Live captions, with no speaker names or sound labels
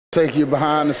Take you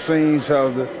behind the scenes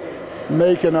of the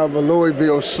making of a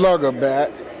Louisville Slugger bat.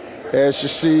 As you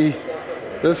see,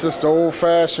 this is the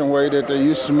old-fashioned way that they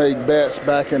used to make bats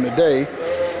back in the day.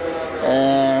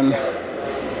 And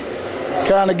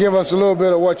kind of give us a little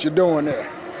bit of what you're doing there.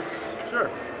 Sure.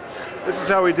 This is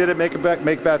how we did it,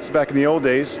 make bats back in the old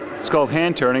days. It's called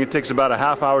hand turning. It takes about a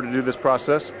half hour to do this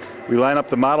process. We line up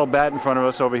the model bat in front of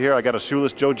us over here. I got a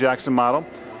shoeless Joe Jackson model,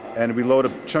 and we load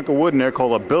a chunk of wood in there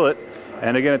called a billet.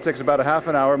 And again, it takes about a half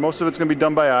an hour. Most of it's going to be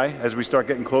done by eye. As we start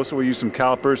getting closer, we use some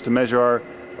calipers to measure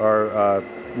our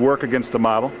work against the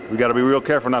model. We got to be real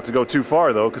careful not to go too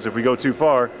far, though, because if we go too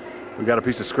far, we got a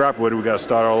piece of scrap wood, we got to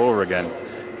start all over again.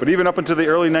 But even up until the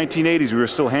early 1980s, we were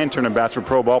still hand turning bats for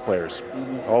pro ball players.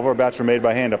 All of our bats were made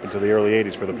by hand up until the early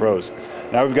 80s for the pros.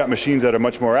 Now we've got machines that are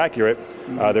much more accurate.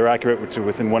 They're accurate to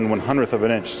within 1/100th of an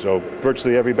inch. So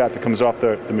virtually every bat that comes off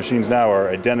the machines now are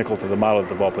identical to the model that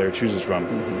the ball player chooses from.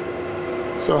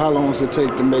 So how long does it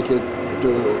take to make it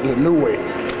the new way?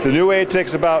 The new way, it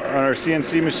takes about, on our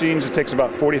CNC machines, it takes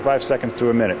about 45 seconds to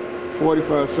a minute.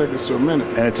 45 seconds to a minute.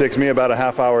 And it takes me about a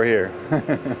half hour here.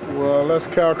 Well, let's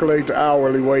calculate the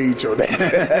hourly wage of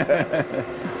that.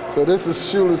 So this is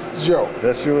Shoeless Joe.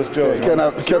 That's Shoeless Joe.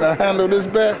 Okay, can I handle this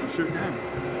bat? Sure can.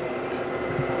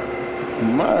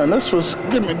 Man, this was,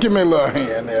 give me a little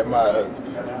hand there, my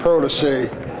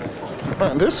protege.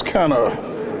 Man, this kind of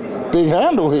big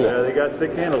handle here. Yeah, they got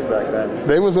thick handles back then.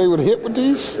 They was able to hit with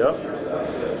these? Yep.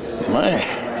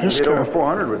 Man, this hit over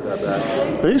 400 with that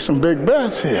bat. These some big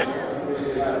bats here.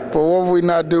 But what would we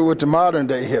not do with the modern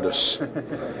day hitters?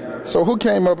 So who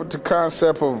came up with the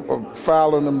concept of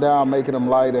filing them down, making them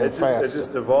lighter and faster? It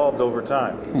just evolved over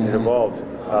time. It evolved.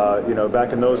 You know,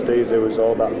 back in those days, it was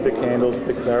all about thick handles,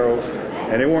 thick barrels,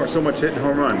 and they weren't so much hitting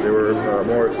home runs. They were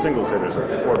more singles hitters, like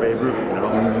before Babe Ruth. You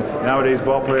know, nowadays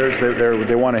ball players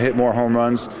they want to hit more home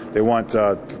runs. They want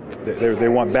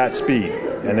bat speed,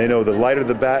 and they know the lighter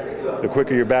the bat, the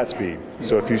quicker your bat speed.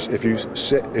 So if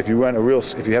you have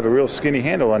a real skinny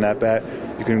handle on that bat,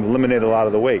 you can eliminate a lot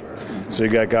of the weight. So you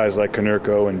got guys like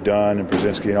Konerko and Dunn and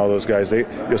Brzezinski and all those guys.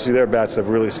 You'll see their bats have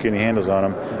really skinny handles on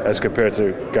them, as compared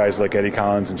to guys like Eddie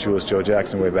Collins and Shoeless Joe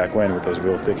Jackson way back when with those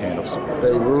real thick handles.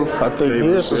 Babe Ruth, I think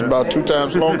his is about 2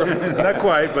 times longer. Not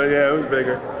quite, but yeah, it was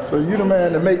bigger. So you the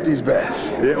man to make these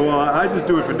bats? Yeah, well, I just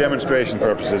do it for demonstration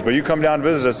purposes. But you come down and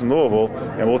visit us in Louisville,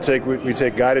 and we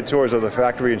take guided tours of the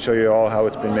factory and show you all how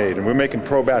it's been made. And we're making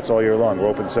pro bats all year long. We're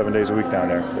open 7 days a week down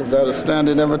there. Is that a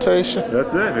standing invitation?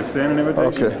 That's it. It's standing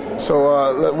invitation. Okay. So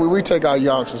we take our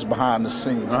youngsters behind the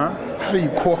scenes. How do you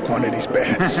cork one of these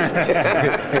bats?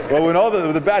 Well, when all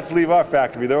the bats leave our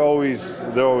factory, they're always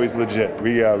legit.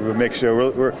 We make sure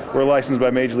we're licensed by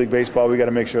Major League Baseball. We got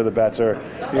to make sure the bats are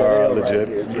legit.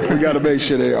 Right. We got to make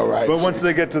sure they're all right. But once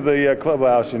they get to the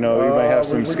clubhouse, you know, you might have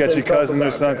some sketchy cousin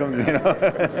or something. You know.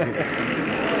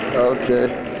 Okay.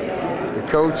 The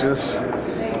coaches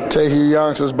take your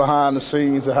youngsters behind the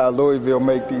scenes of how Louisville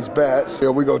make these bats. Yeah,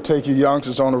 we go take your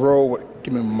youngsters on the road.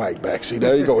 Give me my mic back. See,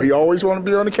 there you go. He always want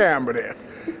to be on the camera there.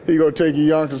 He go take your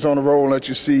youngsters on the road and let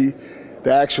you see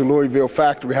the actual Louisville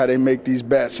factory, how they make these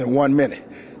bats in 1 minute.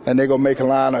 And they go make a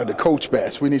line of the coach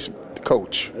bats. We need some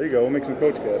coach. There you go. We'll make some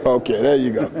coach bats. Okay, there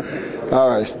you go.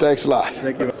 All right, thanks a lot.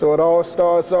 Thank you. So it all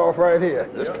starts off right here.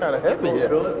 It's kind of heavy here.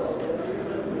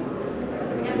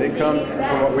 They come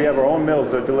from, we have our own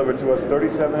mills that deliver to us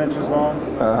 37 inches long,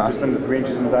 just under 3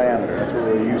 inches in diameter. That's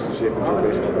what we use to shape into our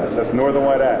baseball bats. That's northern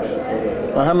white ash.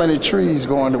 How many trees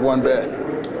go into one bat?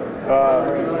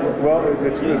 Well,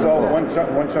 it's all one chunk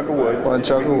of wood. One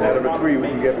chunk of wood. Out of a tree, we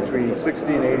can get between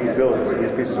 60 and 80 billets,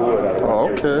 these pieces of wood out of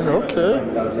one tree. Okay.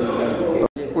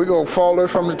 We're going to follow it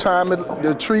from the time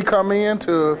the tree come in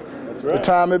to the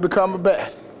time it become a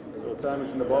bat. Time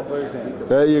it's in the ball player's hand.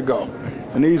 There you go.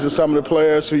 And these are some of the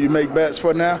players who you make bats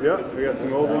for now? Yep, we got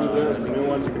some old ones there, some new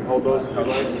ones. You can hold those if you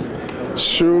like.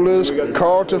 Shoeless,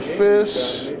 Carter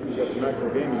Fisk,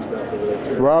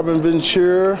 Robin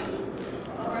Ventura,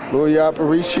 Louis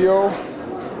Aparicio,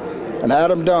 and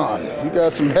Adam Dunn. You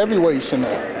got some heavyweights in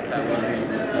there.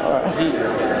 All right.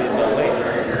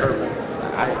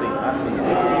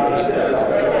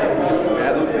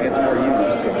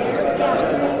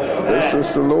 This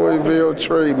is the Louisville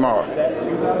trademark.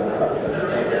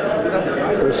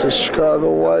 This is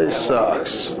Chicago White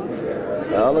Sox.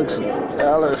 Adam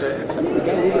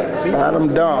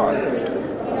Dunn.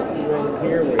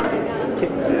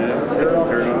 All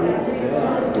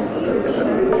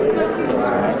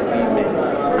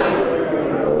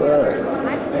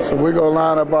right. So we're going to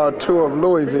line up our tour of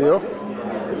Louisville.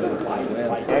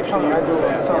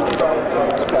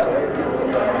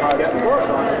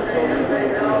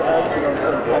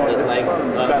 Just like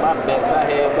my bets I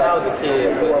had when I was a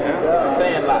kid, but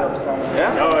Sandlots.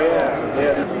 Yeah? Oh, yeah.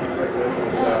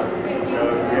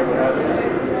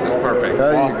 That's perfect.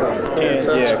 Awesome.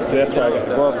 Yeah, because that's why I got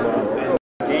the gloves on.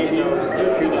 Game use,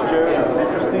 shooter's jersey was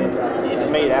interesting. It's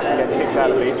made after getting kicked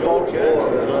out of baseball.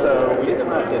 So we didn't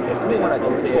want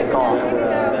to take off the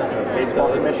baseball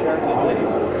commissioner.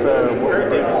 So what we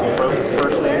did was we broke his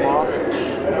first name off,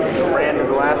 ran the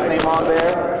last name on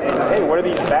there, and said, hey, what are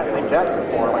these bats named Jackson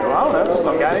for? I'm like, well, I don't know,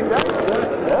 some guy named Jackson.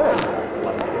 Yeah.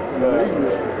 So,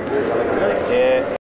 yeah.